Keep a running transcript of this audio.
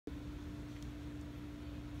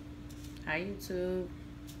Hi YouTube.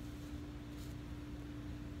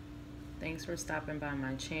 Thanks for stopping by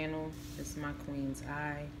my channel. It's my Queen's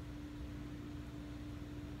Eye,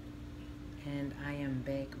 and I am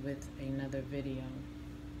back with another video.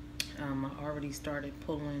 I already started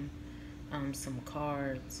pulling some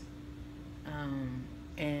cards, um,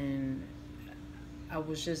 and I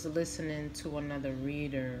was just listening to another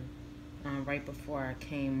reader right before I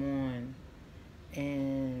came on,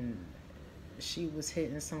 and she was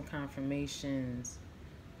hitting some confirmations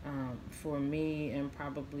for me and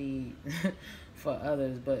probably for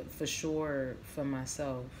others, but for sure for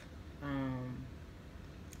myself, um,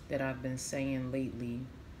 that I've been saying lately,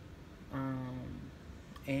 um,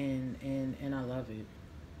 and I love it.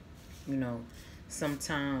 You know,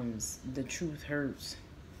 sometimes the truth hurts.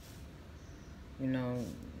 You know,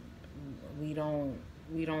 we don't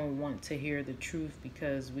we don't want to hear the truth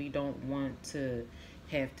because we don't want to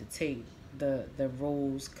have to take the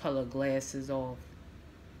rose colored glasses off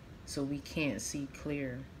so we can't see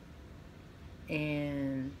clear.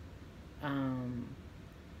 And um,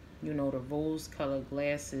 the rose colored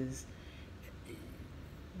glasses,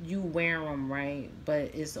 you wear them, right?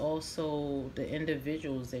 But it's also the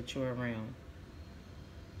individuals that you're around.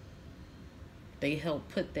 They help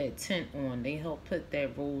put that tint on, they help put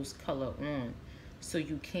that rose color on so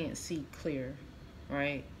you can't see clear,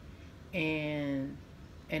 right? And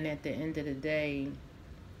at the end of the day,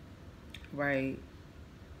 right,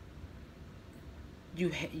 you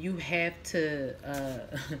have to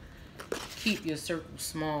keep your circle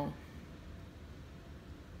small.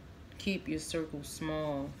 Keep your circle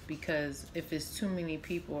small, because if it's too many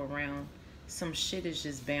people around, some shit is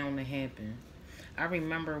just bound to happen. I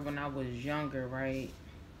remember when I was younger, right?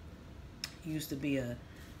 Used to be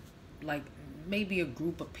like maybe a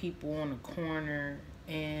group of people on a corner,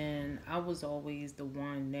 and I was always the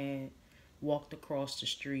one that walked across the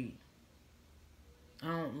street. I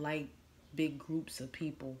don't like big groups of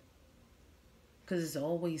people because it's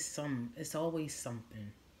always something. It's always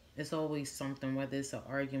something, whether it's an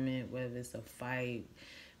argument, whether it's a fight,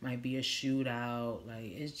 might be a shootout.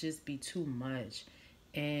 Like, it's just be too much.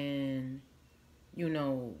 And you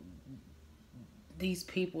know, these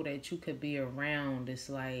people that you could be around, it's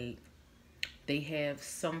like they have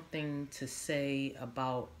something to say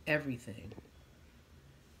about everything.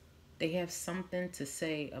 They have something to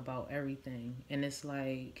say about everything. And it's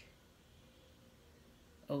like,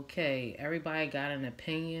 okay, everybody got an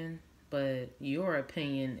opinion, but your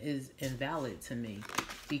opinion is invalid to me,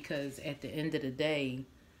 because at the end of the day,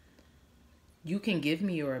 you can give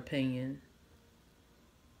me your opinion,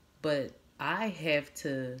 but I have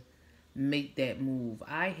to make that move.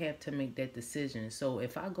 I have to make that decision. So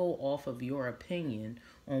if I go off of your opinion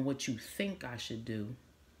on what you think I should do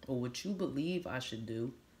or what you believe I should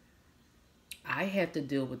do, I have to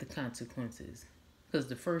deal with the consequences. Because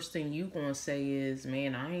the first thing you gonna say is,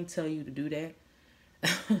 man, I ain't tell you to do that.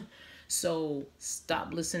 So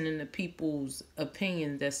stop listening to people's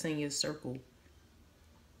opinions that's in your circle.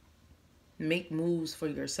 Make moves for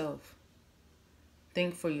yourself.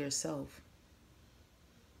 Think for yourself.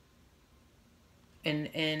 And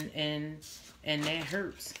that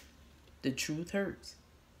hurts. The truth hurts.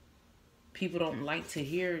 People don't like to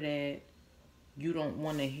hear that you don't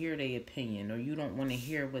want to hear their opinion, or you don't want to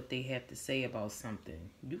hear what they have to say about something.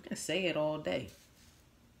 You can say it all day.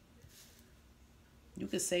 You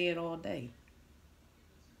can say it all day.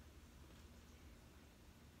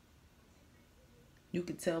 You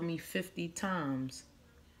could tell me 50 times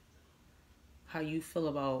how you feel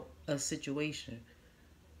about a situation.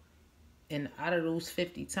 And out of those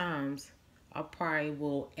 50 times, I probably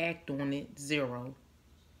will act on it 0.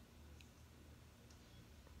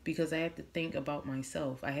 Because I have to think about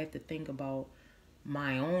myself. I have to think about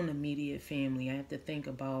my own immediate family. I have to think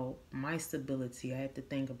about my stability. I have to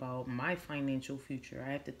think about my financial future.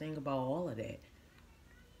 I have to think about all of that.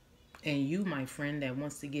 And you, my friend, that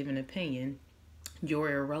wants to give an opinion, you're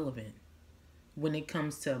irrelevant when it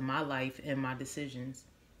comes to my life and my decisions.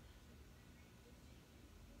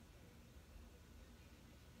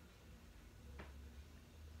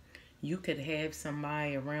 You could have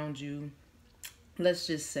somebody around you. Let's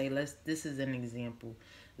just say, this is an example.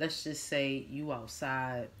 Let's just say you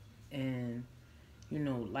outside, and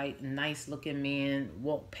like, nice looking man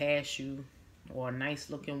walk past you, or a nice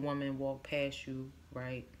looking woman walk past you,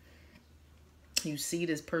 right? You see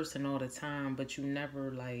this person all the time, but you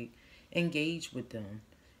never like engage with them,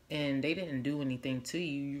 and they didn't do anything to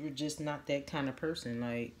you. You're just not that kind of person.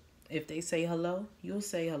 Like, if they say hello, you'll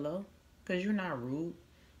say hello, because you're not rude,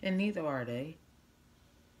 and neither are they,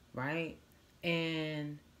 right?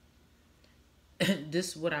 And This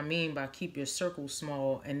is what I mean by keep your circle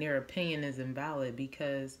small and their opinion is invalid,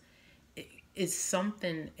 because it's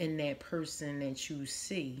something in that person that you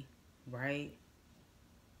see, right,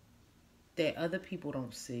 that other people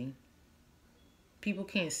don't see. People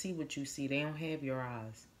can't see what you see. They don't have your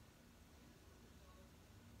eyes.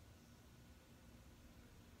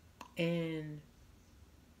 And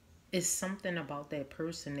it's something about that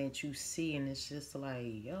person that you see, and it's just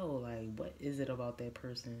like, yo, like, what is it about that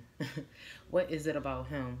person? What is it about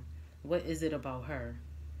him? What is it about her?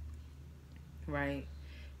 Right?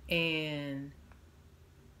 And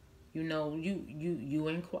you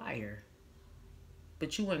inquire,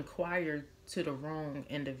 but you inquire to the wrong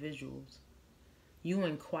individuals. You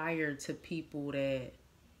inquire to people that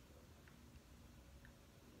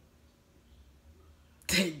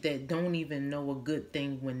don't even know a good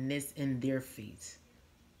thing when this in their face.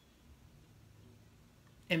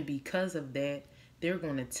 And because of that, they're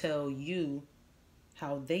going to tell you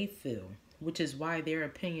how they feel, which is why their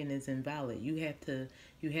opinion is invalid. You have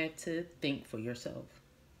to think for yourself.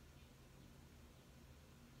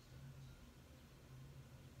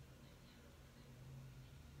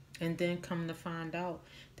 And then come to find out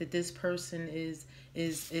that this person is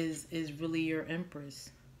really your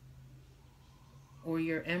empress or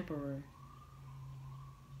your emperor.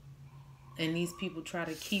 And these people try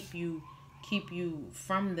to keep you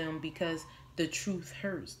from them because the truth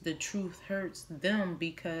hurts. The truth hurts them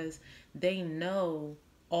because they know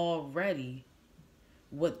already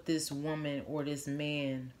what this woman or this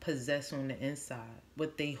man possess on the inside,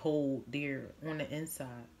 what they hold dear on the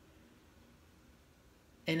inside.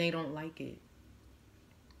 And they don't like it.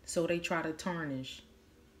 So they try to tarnish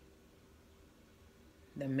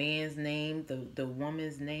the man's name, the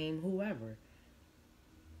woman's name, whoever.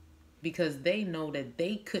 Because they know that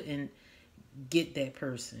they couldn't get that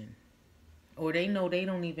person. Or they know they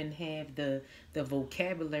don't even have the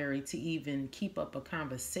vocabulary to even keep up a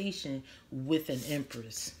conversation with an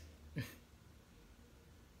empress.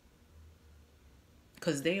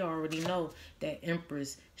 Because they already know that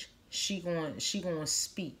empress, she going to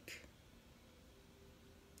speak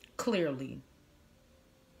clearly.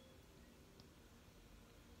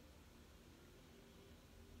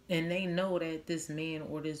 And they know that this man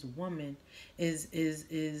or this woman is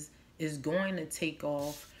going to take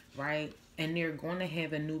off, right? And they're going to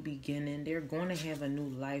have a new beginning. They're going to have a new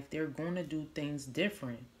life. They're going to do things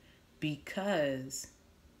different because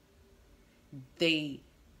they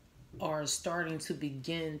are starting to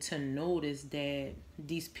begin to notice that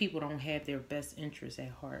these people don't have their best interests at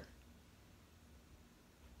heart.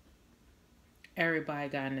 Everybody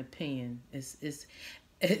got an opinion.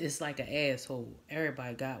 It's like an asshole.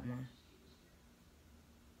 Everybody got one.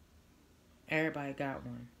 Everybody got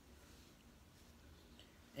one.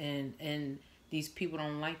 And these people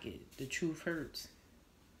don't like it. The truth hurts.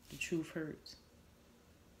 The truth hurts.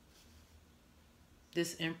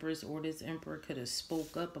 This empress or this emperor could have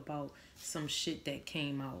spoke up about some shit that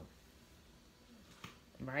came out.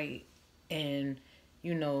 Right? And,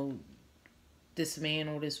 this man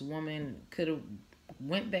or this woman could have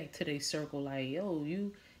went back to their circle like, yo,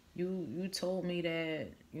 you told me that,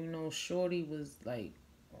 Shorty was like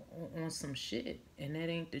on some shit, and that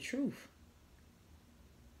ain't the truth.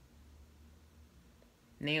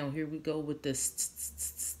 Now here we go with the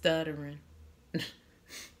stuttering.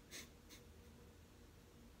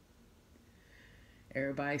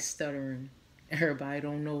 Everybody's stuttering. Everybody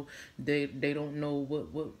don't know. They don't know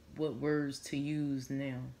what words to use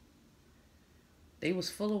now. They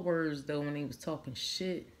was full of words though when they was talking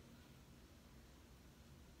shit.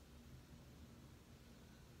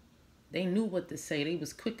 They knew what to say. They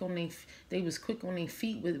was quick on their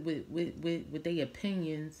feet with their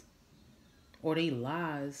opinions, or they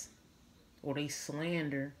lies, or they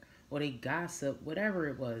slander, or they gossip, whatever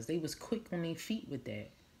it was. They was quick on their feet with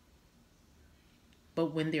that.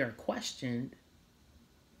 But when they're questioned,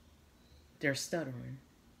 they're stuttering.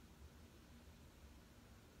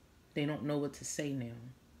 They don't know what to say now.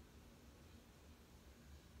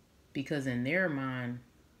 Because in their mind,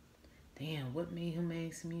 damn, what made him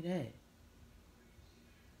ask me that?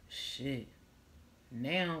 Shit.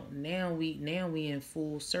 Now we in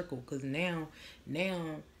full circle. Cause now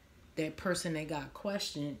that person that got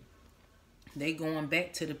questioned, they going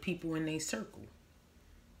back to the people in their circle.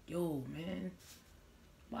 Yo, man.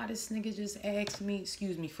 Why this nigga just asked me,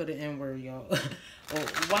 excuse me for the N-word, y'all.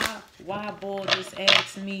 Why boy just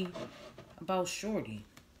asked me about Shorty?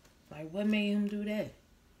 Like, what made him do that?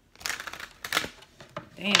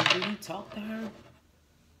 Damn, did he talk to her?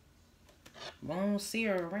 We don't see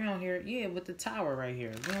her around here. Yeah, with the tower right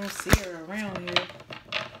here. We don't see her around here.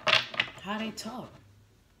 How they talk?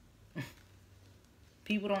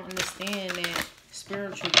 People don't understand that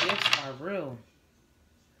spiritual gifts are real.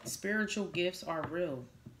 Spiritual gifts are real.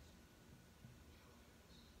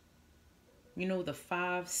 You know, the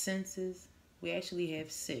 5 senses, we actually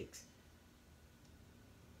have 6.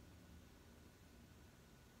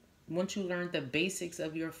 Once you learn the basics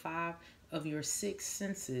of your 6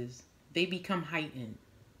 senses, they become heightened.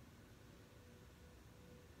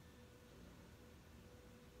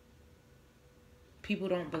 People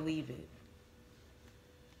don't believe it.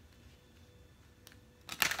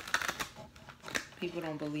 People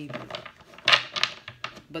don't believe it.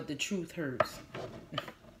 But the truth hurts.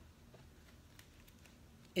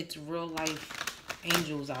 It's real life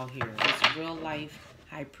angels out here. It's real life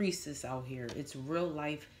high priestess out here. It's real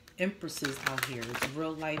life empresses out here. It's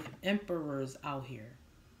real life emperors out here.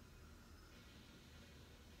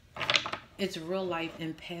 It's real life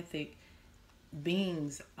empathic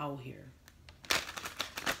beings out here.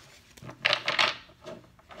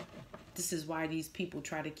 This is why these people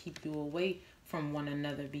try to keep you away from one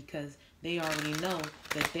another, because they already know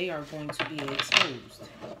that they are going to be exposed.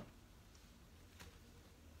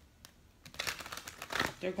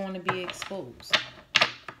 They're going to be exposed.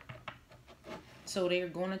 So they're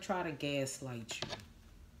going to try to gaslight you.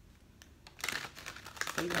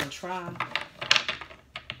 They're going to try.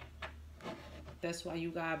 That's why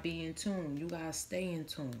you got to be in tune. You got to stay in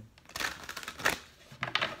tune.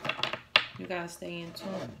 You got to stay in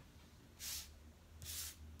tune.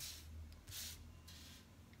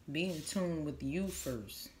 Be in tune with you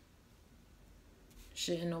first.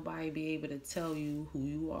 Shouldn't nobody be able to tell you who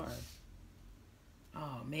you are.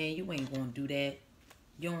 Oh man, you ain't gonna do that.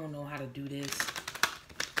 You don't know how to do this.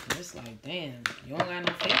 And it's like, damn, you don't got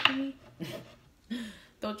no faith in me?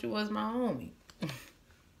 Thought you was my homie.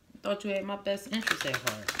 Thought you had my best interest at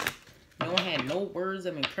heart. You don't have no words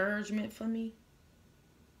of encouragement for me?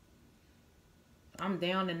 I'm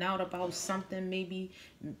down and out about something. Maybe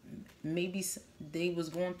they was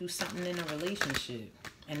going through something in a relationship,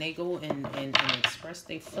 and they go and express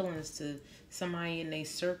their feelings to somebody in their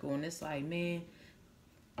circle, and it's like, man,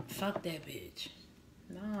 fuck that bitch.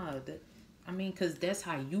 Nah, I mean, because that's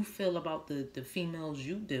how you feel about the females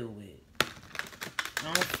you deal with.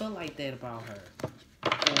 I don't feel like that about her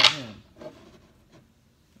or him.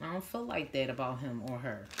 I don't feel like that about him or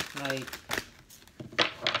her. Like,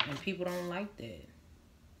 and people don't like that.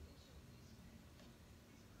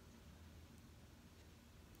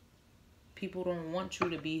 People don't want you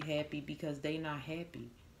to be happy because they not happy.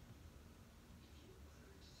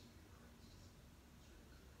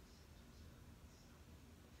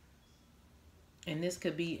 And this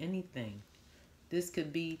could be anything. This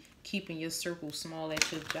could be keeping your circle small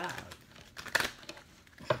at your job.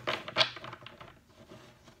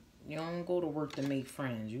 You don't go to work to make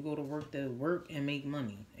friends. You go to work and make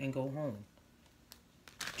money and go home.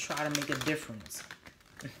 Try to make a difference.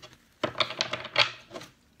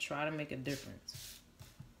 Try to make a difference.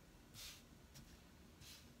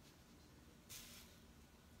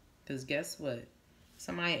 Because guess what?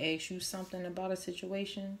 Somebody asks you something about a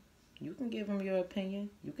situation, you can give them your opinion.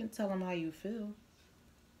 You can tell them how you feel.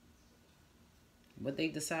 What they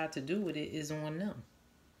decide to do with it is on them.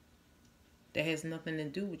 That has nothing to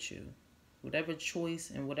do with you. Whatever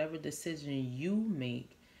choice and whatever decision you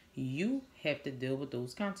make, you have to deal with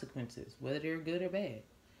those consequences, whether they're good or bad.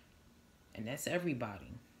 And that's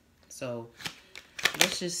everybody. So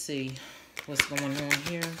let's just see what's going on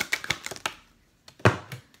here.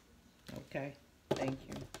 Okay, thank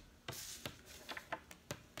you.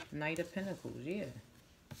 Knight of Pentacles, yeah.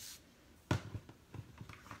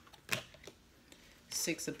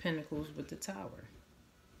 6 of Pentacles with the Tower.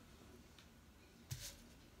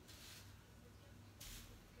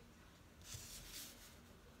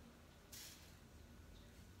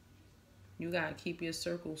 You gotta keep your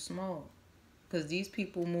circle small, because these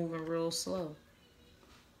people moving real slow.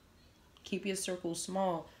 Keep your circle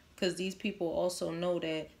small, because these people also know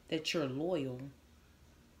that you're loyal.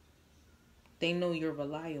 They know you're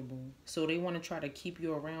reliable, so they want to try to keep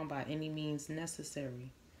you around by any means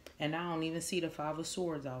necessary. And I don't even see the 5 of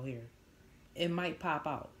Swords out here. It might pop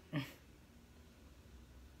out.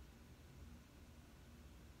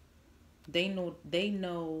 They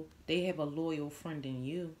know they have a loyal friend in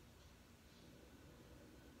you.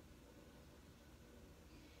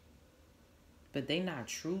 But they not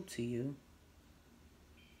true to you.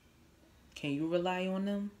 Can you rely on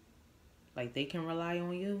them? Like they can rely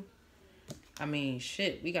on you? I mean,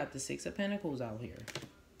 shit, we got the 6 of Pentacles out here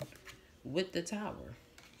with the Tower.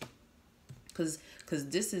 Cause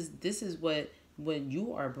this is what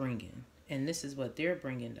you are bringing, and this is what they're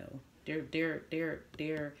bringing though.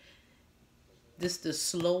 This the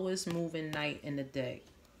slowest moving knight in the deck.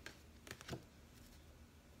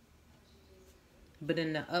 But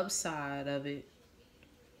in the upside of it,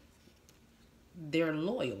 they're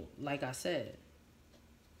loyal, like I said.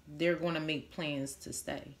 They're going to make plans to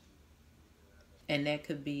stay. And that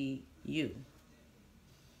could be you,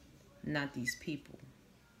 not these people.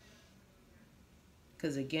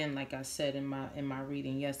 Because again, like I said in my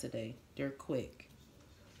reading yesterday, they're quick.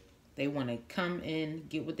 They want to come in,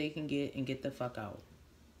 get what they can get, and get the fuck out.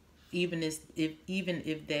 Even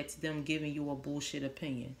if that's them giving you a bullshit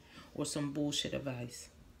opinion or some bullshit advice.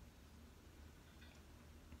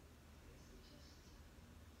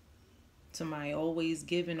 Somebody always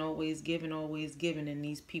giving, always giving, always giving, and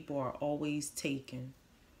these people are always taking.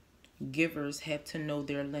 Givers have to know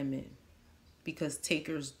their limit because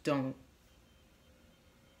takers don't.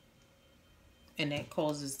 And that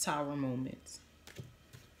causes tower moments.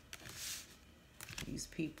 These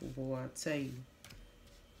people, boy, I tell you,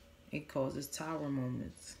 it causes tower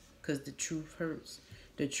moments because the truth hurts.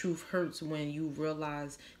 The truth hurts when you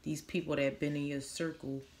realize these people that have been in your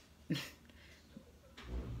circle,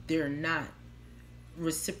 they're not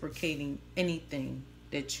reciprocating anything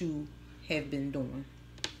that you have been doing.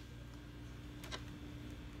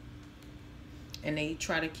 And they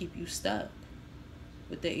try to keep you stuck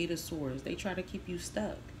with the Eight of Swords. They try to keep you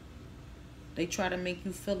stuck. They try to make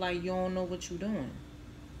you feel like you don't know what you're doing.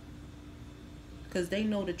 Because they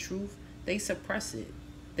know the truth. They suppress it.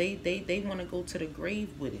 They want to go to the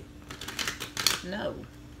grave with it. No.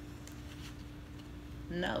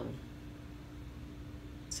 No.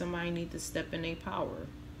 Somebody need to step in their power.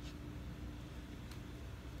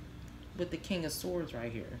 With the King of Swords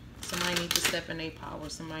right here. Somebody need to step in their power.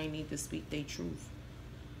 Somebody need to speak their truth.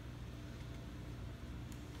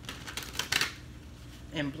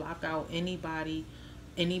 And block out anybody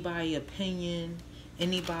opinion,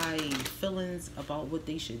 anybody feelings about what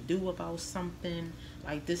they should do about something.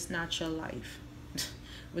 Like, this not your life.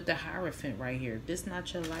 With the Hierophant right here. This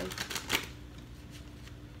not your life.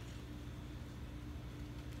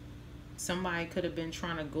 Somebody could have been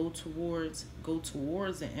trying to go towards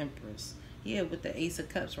an Empress. Yeah, with the Ace of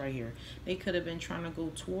Cups right here. They could have been trying to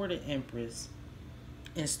go toward an Empress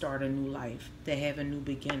and start a new life. To have a new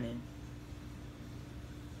beginning.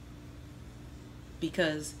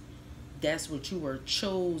 Because that's what you were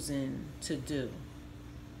chosen to do.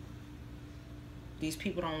 These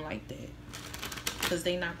people don't like that. Because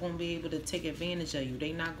they're not going to be able to take advantage of you.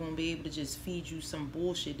 They're not going to be able to just feed you some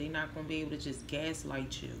bullshit. They're not going to be able to just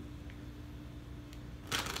gaslight you.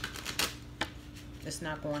 It's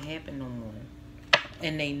not going to happen no more.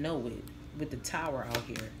 And they know it. With the Tower out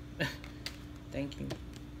here. Thank you.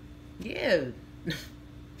 Yeah.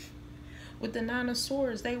 With the Nine of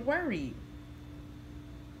Swords, they worried.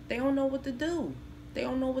 They don't know what to do. They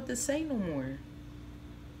don't know what to say no more.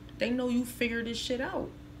 They know you figured this shit out.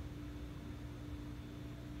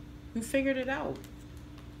 You figured it out.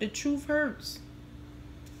 The truth hurts.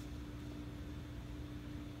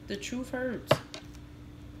 The truth hurts.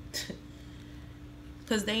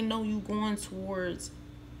 Because they know you going towards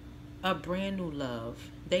a brand new love.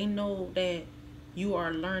 They know that you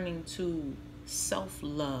are learning to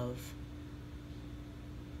self-love.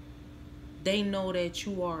 They know that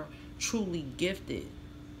you are truly gifted.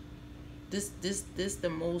 This the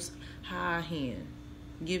Most High hand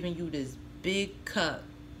giving you this big cup.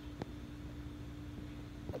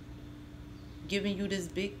 Giving you this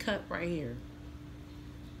big cup right here.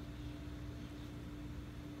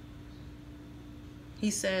 He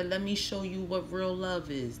said, let me show you what real love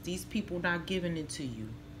is. These people not giving it to you.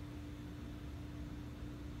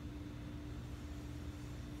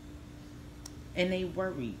 And they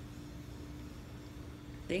worried.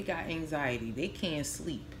 They got anxiety. They can't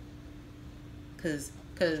sleep. Cause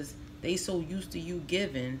they so used to you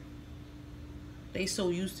giving. They so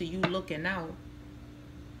used to you looking out.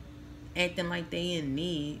 Acting like they in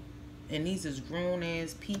need. And these is grown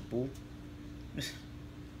ass people.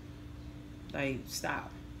 Like,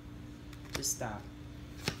 stop. Just stop.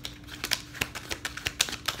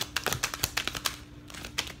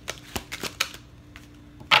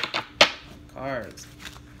 Cards.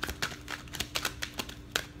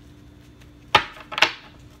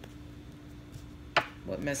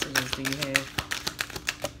 What messages do you have?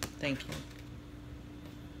 Thank you.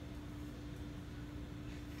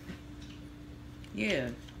 Yeah,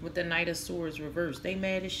 with the Knight of Swords reversed. They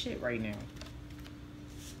mad as shit right now.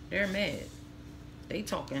 They're mad. They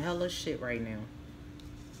talking hella shit right now.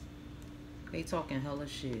 They talking hella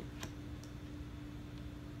shit.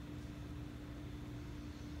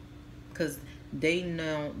 Because they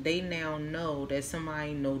now know that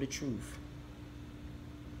somebody know the truth.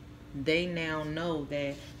 They now know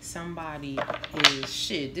that somebody is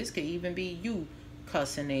shit. This could even be you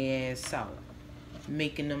cussing their ass out,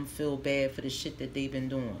 making them feel bad for the shit that they've been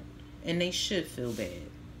doing. And they should feel bad.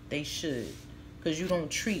 They should. Because you don't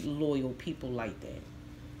treat loyal people like that.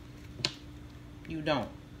 You don't.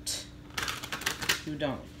 You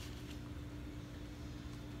don't.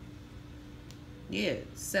 Yeah,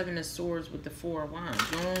 7 of Swords with the 4 of Wands.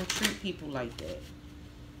 You don't treat people like that.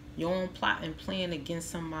 You don't plot and plan against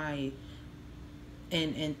somebody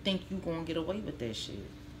and think you gonna get away with that shit.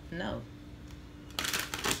 No.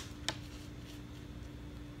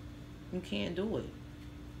 You can't do it.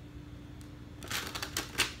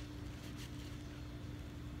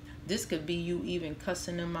 This could be you even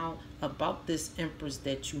cussing them out about this Empress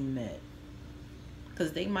that you met.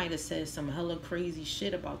 Because they might have said some hella crazy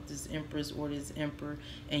shit about this Empress or this Emperor,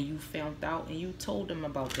 and you found out and you told them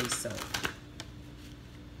about themselves.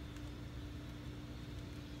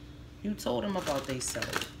 You told them about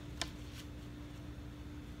themselves.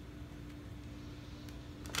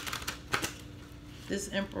 This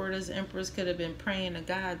Emperor, this Empress could have been praying to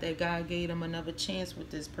God that God gave them another chance with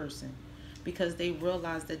this person, because they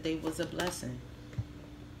realized that they was a blessing.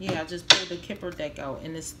 Yeah, I just pulled the Kipper deck out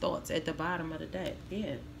and it's thoughts at the bottom of the deck.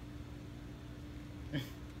 Yeah.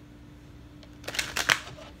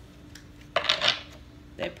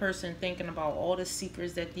 That person thinking about all the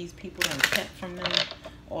secrets that these people done kept from them,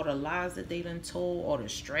 all the lies that they done told, all the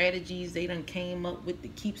strategies they done came up with to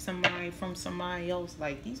keep somebody from somebody else.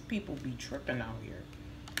 Like, these people be tripping out here.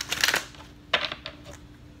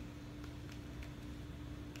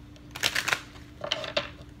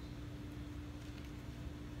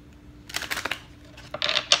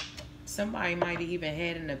 Somebody might have even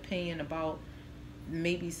had an opinion about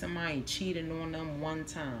maybe somebody cheating on them one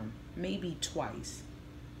time, maybe twice,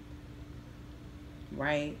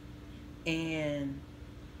 right? And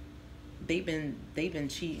they've been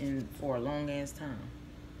cheating for a long ass time.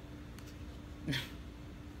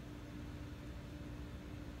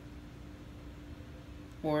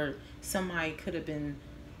 Or somebody could have been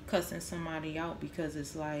cussing somebody out because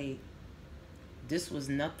it's like, this was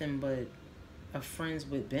nothing but a friends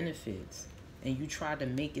with benefits, and you tried to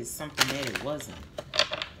make it something that it wasn't.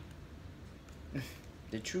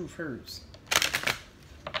 The truth hurts.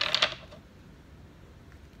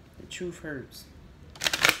 The truth hurts.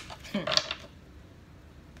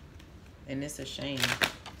 And it's a shame.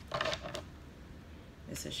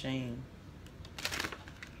 It's a shame.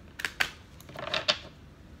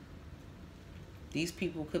 These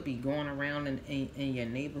people could be going around in your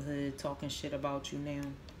neighborhood talking shit about you now,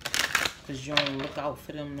 because you don't look out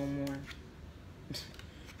for them no more.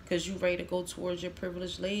 Because you ready to go towards your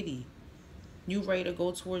privileged lady. You ready to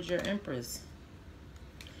go towards your Empress.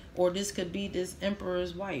 Or this could be this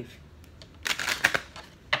Emperor's wife,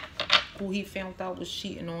 who he found out was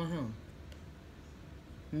cheating on him.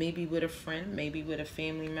 Maybe with a friend, maybe with a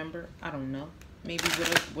family member. I don't know. Maybe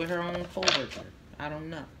with her own co-worker. I don't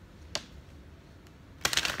know.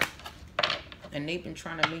 And they've been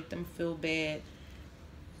trying to make them feel bad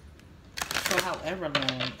for however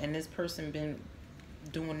long, and this person been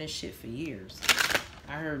doing this shit for years.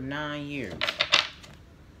 I heard 9 years.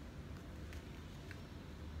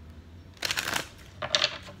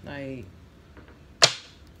 Like,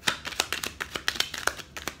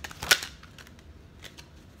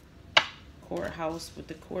 courthouse with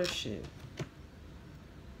the courtship.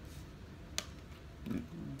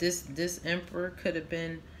 This Emperor could have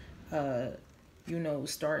been you know,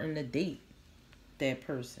 starting to date that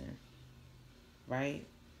person, right?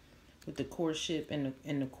 With the courtship in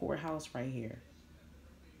the courthouse right here.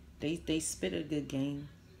 They spit a good game.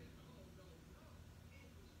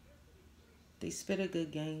 They spit a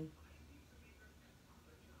good game.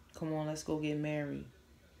 Come on, let's go get married.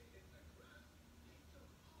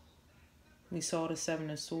 We saw the 7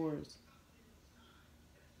 of Swords.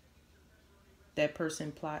 That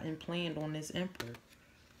person plot and planned on this Emperor.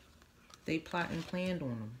 They plot and planned on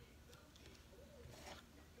him.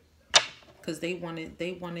 Because they wanted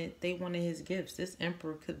his gifts. This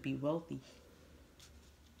Emperor could be wealthy.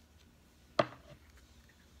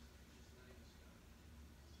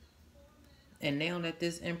 And now that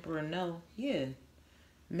this Emperor know, yeah,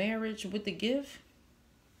 marriage with the gift,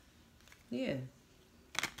 yeah.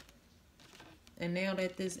 And now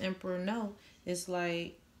that this Emperor know, it's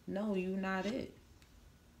like, no, you not it.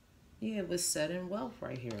 Yeah, it was sudden wealth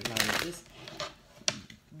right here. Like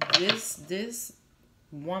this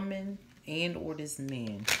woman and or this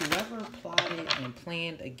man, whoever plotted and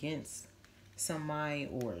planned against somebody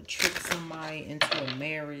or tricked somebody into a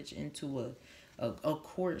marriage, into a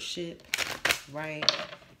courtship, right,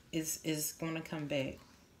 is going to come back.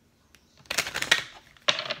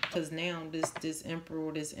 Because now this emperor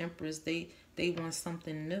or this empress, they want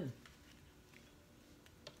something new.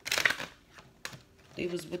 They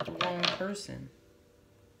was with the wrong person.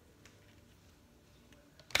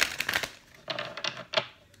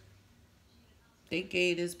 They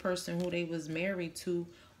gave this person who they was married to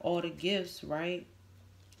all the gifts, right?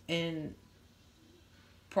 And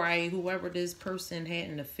probably whoever this person had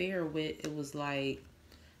an affair with, it was like,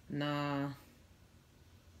 nah,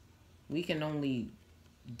 we can only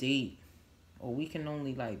date, or we can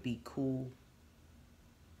only like be cool.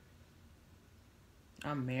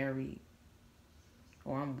 I'm married,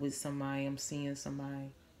 or I'm with somebody, I'm seeing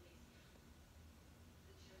somebody.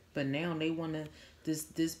 But now they wanna,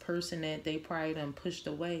 this person that they probably done pushed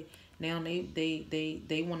away. Now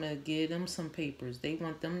they wanna give them some papers. They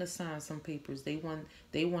want them to sign some papers. They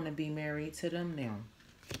wanna be married to them now.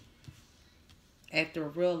 After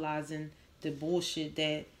realizing the bullshit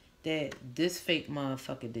that this fake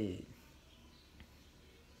motherfucker did.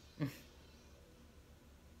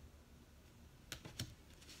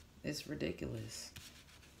 It's ridiculous.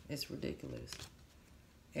 It's ridiculous.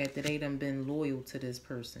 After they done been loyal to this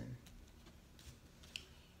person.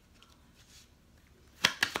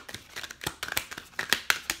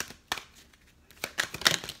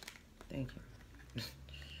 Thank you.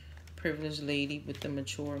 Privileged lady with the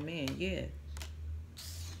mature man. Yeah.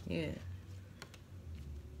 Yeah.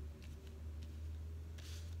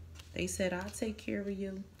 They said, I'll take care of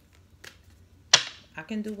you. I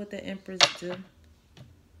can do what the empress do.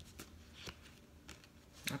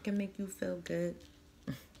 I can make you feel good.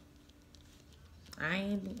 I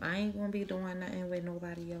ain't gonna be doing nothing with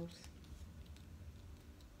nobody else.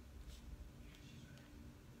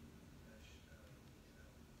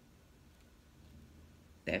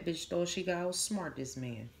 That bitch thought she got outsmart this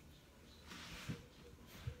man.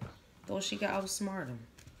 Thought she got outsmart him.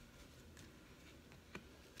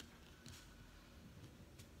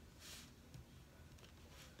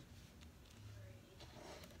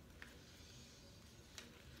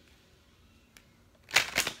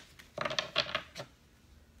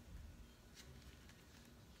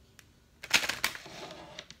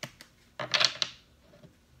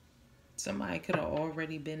 Somebody could have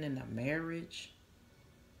already been in a marriage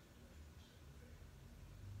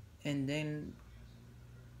and then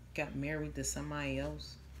got married to somebody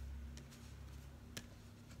else.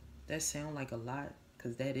 That sound like a lot,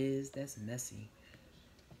 because that's messy.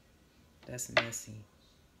 That's messy.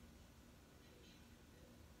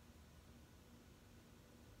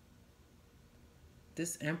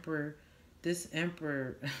 This emperor this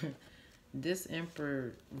emperor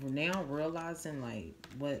now realizing like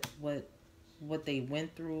what they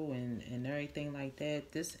went through and everything like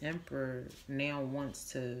that. This emperor now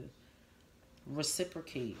wants to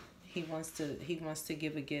reciprocate. He wants to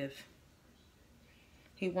give a gift.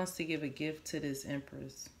 He wants to give a gift to this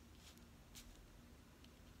empress.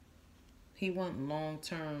 He wants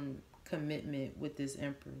long-term commitment with this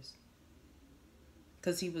empress,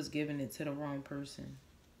 because he was giving it to the wrong person.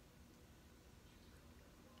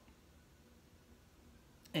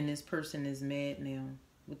 And this person is mad now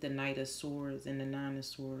with the Knight of Swords and the Nine of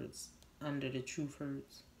Swords under the Truth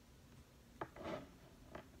Hurts.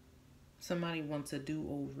 Somebody wants a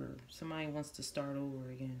do-over. Somebody wants to start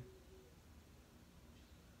over again.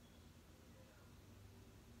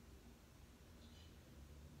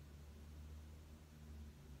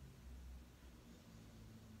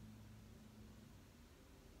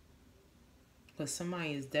 But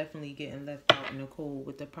somebody is definitely getting left out in the cold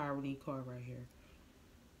with the poverty card right here.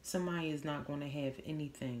 Somebody is not going to have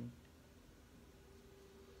anything.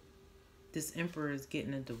 This emperor is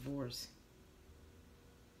getting a divorce.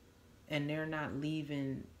 And they're not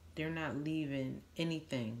leaving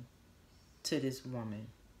anything to this woman.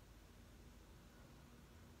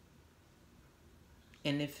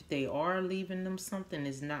 And if they are leaving them something,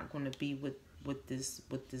 it's not going to be what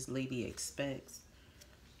this lady expects.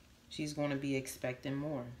 She's going to be expecting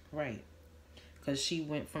more, right? Because she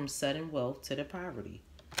went from sudden wealth to the poverty.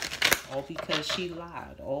 All because she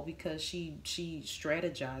lied. All because she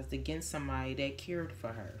strategized against somebody that cared for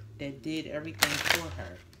her, that did everything for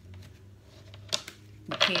her.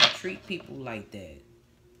 You can't treat people like that.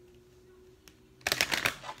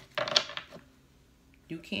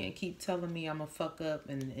 You can't keep telling me I'm a fuck up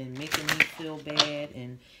and making me feel bad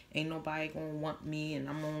and ain't nobody gonna want me and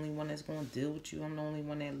I'm the only one that's gonna deal with you. I'm the only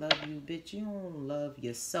one that love you. Bitch, you don't love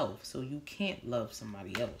yourself, so you can't love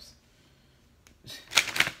somebody else.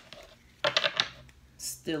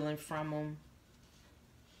 Stealing from him,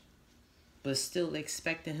 but still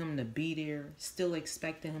expecting him to be there, still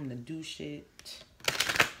expecting him to do shit.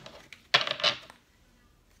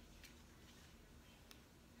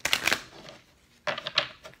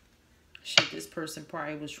 Shit, this person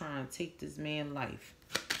probably was trying to take this man's life.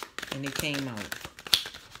 And it came out.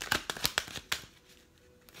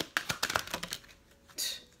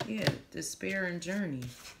 Yeah, despair and journey.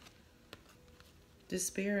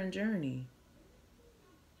 Despair and journey.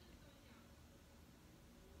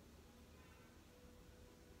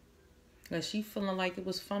 Like, she feeling like it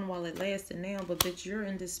was fun while it lasted now, but bitch, you're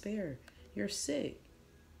in despair. You're sick.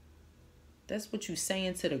 That's what you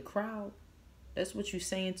saying to the crowd. That's what you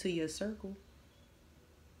saying to your circle.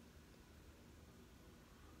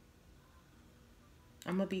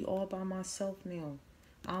 I'm going to be all by myself now.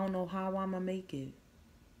 I don't know how I'm going to make it.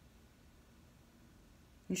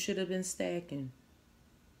 You should have been stacking.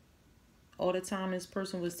 All the time this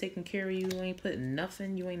person was taking care of you, you ain't putting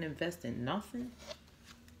nothing. You ain't investing nothing.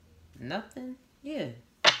 Nothing? Yeah.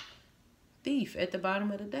 Thief at the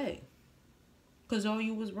bottom of the day. Because all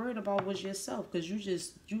you was worried about was yourself. Because you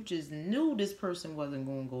just knew this person wasn't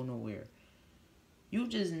going to go nowhere. You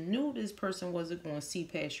just knew this person wasn't going to see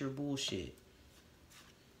past your bullshit.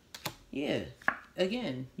 Yeah.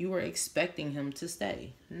 Again, you were expecting him to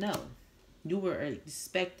stay. No. You were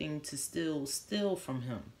expecting to still steal from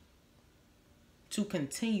him. To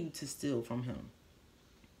continue to steal from him.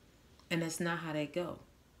 And that's not how that go.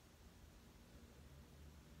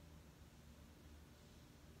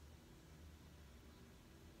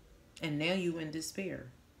 And now you in despair.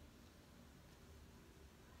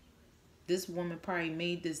 This woman probably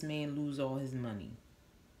made this man lose all his money.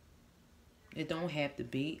 It don't have to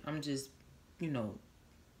be. I'm just,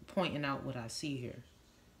 pointing out what I see here.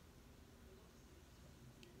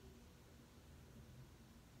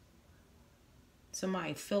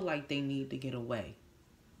 Somebody feel like they need to get away.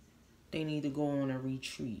 They need to go on a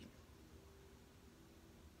retreat.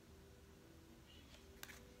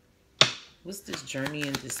 What's this journey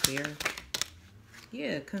in despair?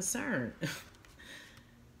 Yeah, concern.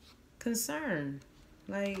 Concern.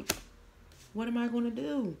 Like, what am I going to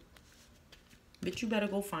do? But you better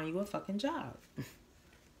go find you a fucking job.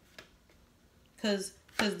 Cause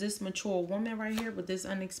this mature woman right here with this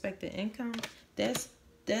unexpected income, that's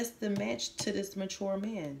the match to this mature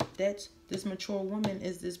man. This mature woman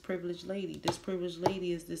is this privileged lady. This privileged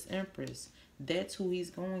lady is this empress. That's who he's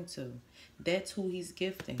going to. That's who he's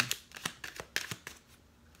gifting.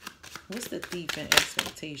 What's the thief in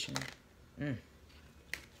expectation?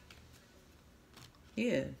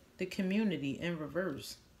 Yeah, the community in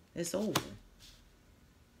reverse. It's over.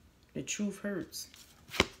 The truth hurts.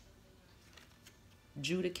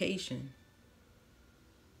 Judication.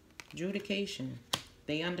 Judication.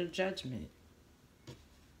 They under judgment.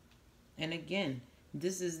 And again,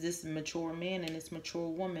 this is this mature man and this mature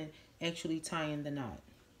woman actually tying the knot.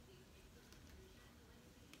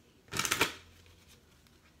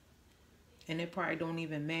 And it probably don't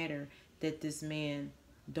even matter that this man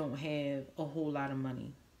don't have a whole lot of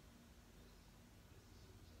money.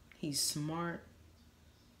 He's smart.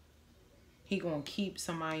 He gonna keep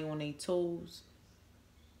somebody on their toes.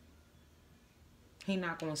 He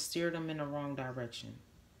not gonna steer them in the wrong direction.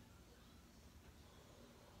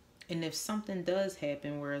 And if something does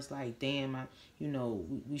happen where it's like, damn,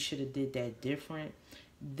 we should have did that different.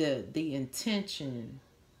 The intention.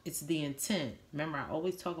 It's the intent. Remember, I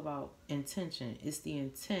always talk about intention. It's the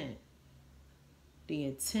intent. The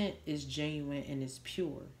intent is genuine and it's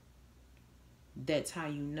pure. That's how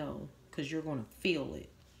you know. Because you're going to feel it.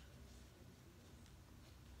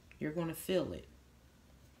 You're going to feel it.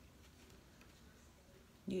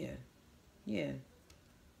 Yeah. Yeah.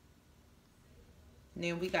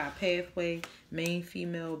 Then we got pathway, main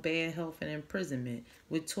female, bad health, and imprisonment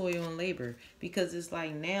with toil and labor. Because it's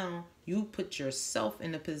like now you put yourself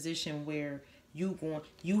in a position where you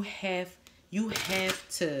have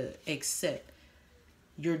to accept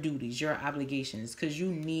your duties, your obligations, because you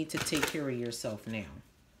need to take care of yourself now.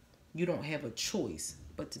 You don't have a choice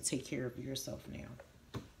but to take care of yourself now.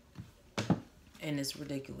 And it's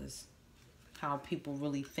ridiculous how people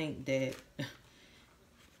really think that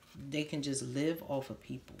they can just live off of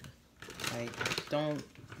people. Like, I don't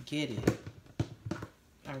get it.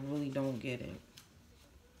 I really don't get it.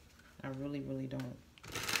 I really, really don't.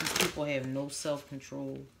 These people have no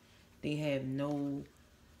self-control. They have no...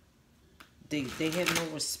 They have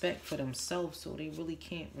no respect for themselves, so they really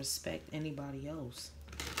can't respect anybody else.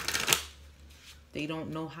 They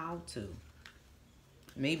don't know how to.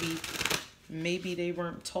 Maybe they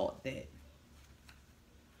weren't taught that.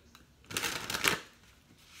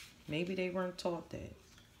 Maybe they weren't taught that.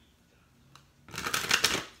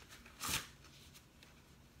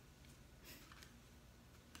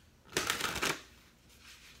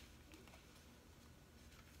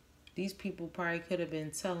 These people probably could have been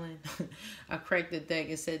telling, I cracked the deck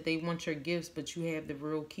and said they want your gifts, but you have the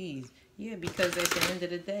real keys. Yeah, because at the end of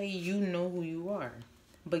the day, you know who you are.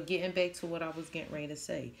 But getting back to what I was getting ready to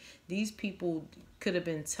say, these people could have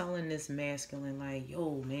been telling this masculine, like,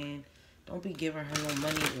 yo, man, don't be giving her no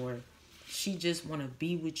money, or she just want to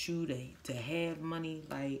be with you to have money.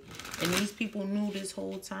 Like, and these people knew this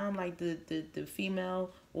whole time, like the female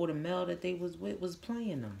or the male that they was with was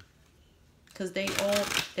playing them. Cause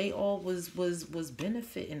they all was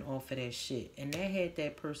benefiting off of that shit, and that had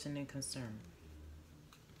that person in concern.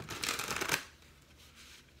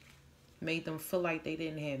 Made them feel like they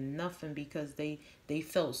didn't have nothing because they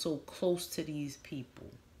felt so close to these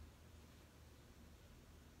people.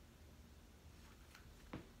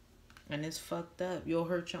 And it's fucked up. You'll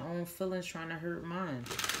hurt your own feelings trying to hurt mine.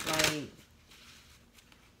 Like,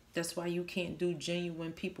 that's why you can't do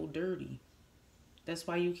genuine people dirty. That's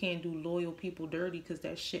why you can't do loyal people dirty, because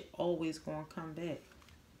that shit always gonna come back.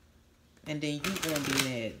 And then you gonna be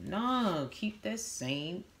mad. Nah, keep that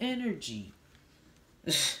same energy.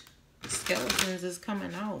 Skeletons is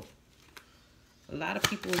coming out. A lot of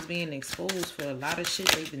people is being exposed for a lot of shit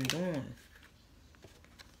they've been doing.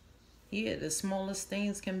 Yeah, the smallest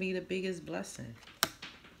things can be the biggest blessing.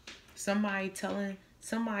 Somebody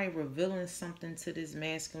revealing something to this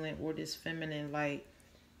masculine or this feminine, like,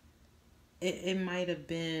 it might have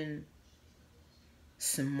been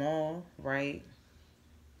small, right?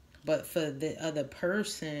 But for the other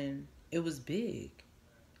person, it was big.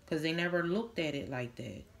 Because they never looked at it like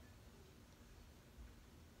that.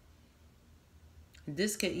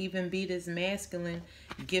 This could even be this masculine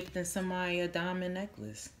gifting somebody a diamond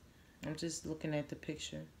necklace. I'm just looking at the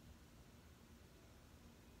picture.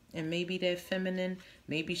 And maybe that feminine,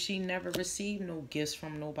 maybe she never received no gifts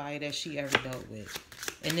from nobody that she ever dealt with.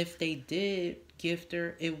 And if they did gift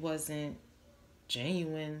her, it wasn't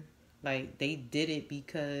genuine. Like, they did it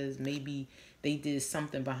because maybe they did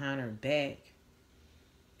something behind her back.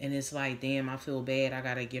 And it's like, damn, I feel bad, I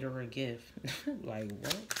gotta get her a gift. Like,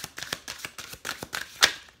 what?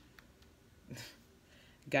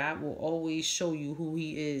 God will always show you who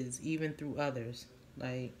he is, even through others.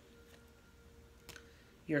 Like,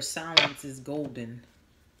 your silence is golden.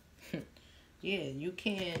 Yeah, you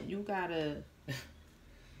can't, you gotta,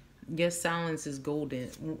 your silence is golden.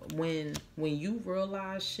 When you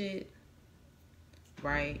realize shit,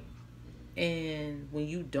 right, and when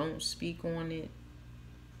you don't speak on it,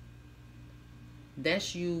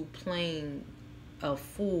 that's you playing a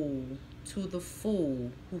fool to the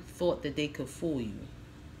fool who thought that they could fool you.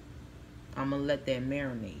 I'm gonna let that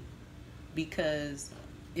marinate. Because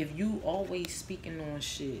if you always speaking on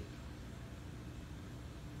shit,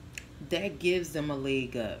 that gives them a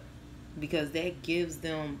leg up. Because that gives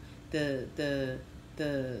them the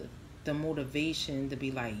motivation to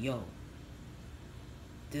be like, yo,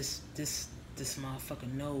 this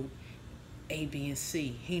motherfucker know A, B, and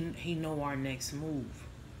C. He know our next move.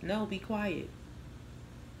 No, be quiet.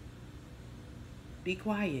 Be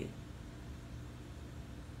quiet.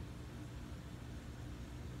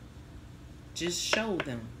 Just show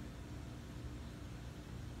them.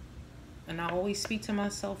 And I always speak to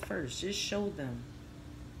myself first. Just show them.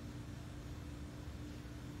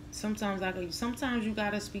 Sometimes you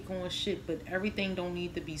gotta speak on shit, but everything don't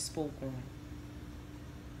need to be spoke on.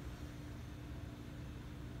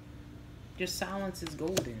 Your silence is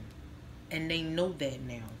golden. And they know that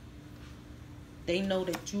now. They know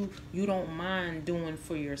that you don't mind doing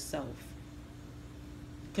for yourself.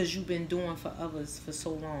 Because you've been doing for others for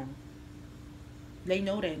so long. They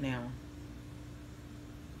know that now.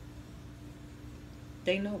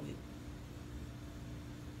 They know it.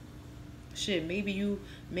 Shit, maybe you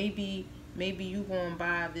gonna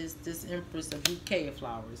buy this Empress a bouquet of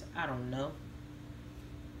flowers. I don't know.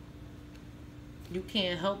 You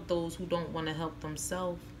can't help those who don't want to help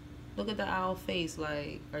themselves. Look at the owl face.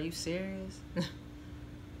 Like, are you serious?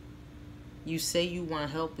 You say you want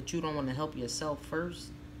to help, but you don't want to help yourself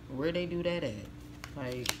first. Where they do that at?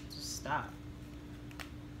 Like, just stop.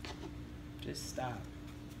 Just stop.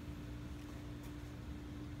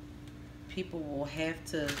 People will have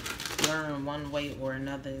to learn one way or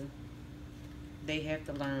another. They have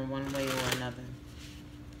to learn one way or another.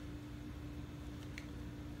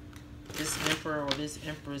 This emperor or this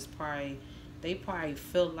empress they probably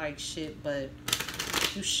feel like shit, but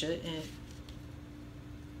you shouldn't.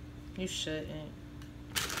 You shouldn't.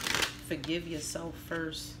 Forgive yourself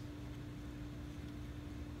first.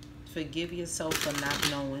 Forgive yourself for not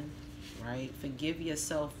knowing. Right? Forgive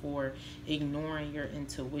yourself for ignoring your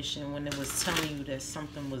intuition when it was telling you that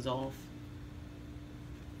something was off.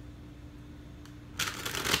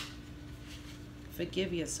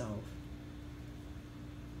 Forgive yourself.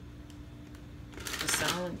 The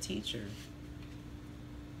silent teacher.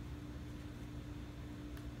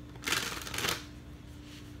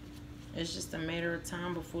 It's just a matter of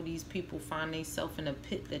time before these people find themselves in a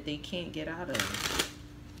pit that they can't get out of.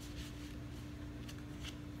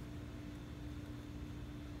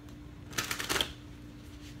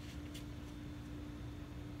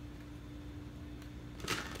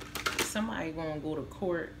 Somebody gonna go to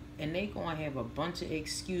court and they gonna have a bunch of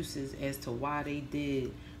excuses as to why they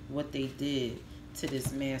did what they did to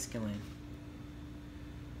this masculine.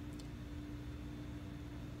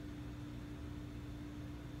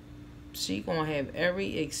 She gonna have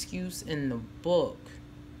every excuse in the book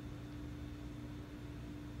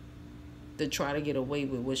to try to get away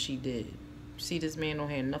with what she did. See, this man don't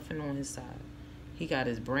have nothing on his side. He got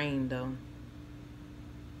his brain though.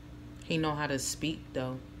 He know how to speak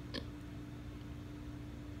though.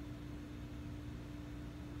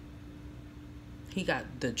 He got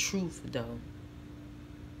the truth though.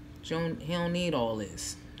 He don't need all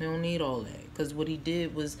this. He don't need all that. Because what he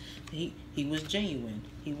did was he was genuine.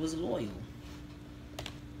 He was loyal.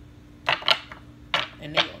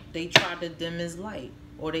 And they tried to dim his light.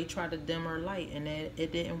 Or they tried to dim her light. And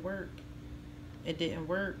it didn't work. It didn't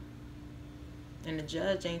work. And the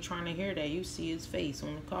judge ain't trying to hear that. You see his face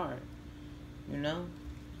on the card. You know?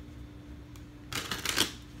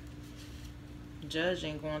 The judge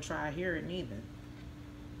ain't going to try to hear it neither.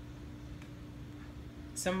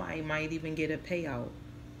 Somebody might even get a payout.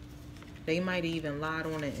 They might even lied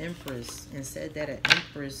on an empress and said that an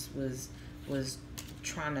empress was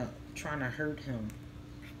trying to hurt him.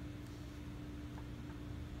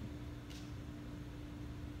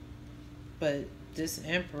 But this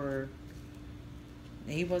emperor,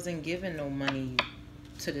 he wasn't giving no money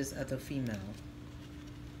to this other female.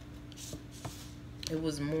 It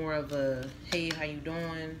was more of a, hey, how you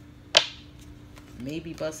doing?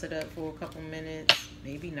 Maybe bust it up for a couple minutes.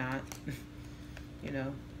 Maybe not. You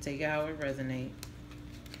know, take it how it resonate.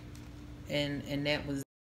 And that was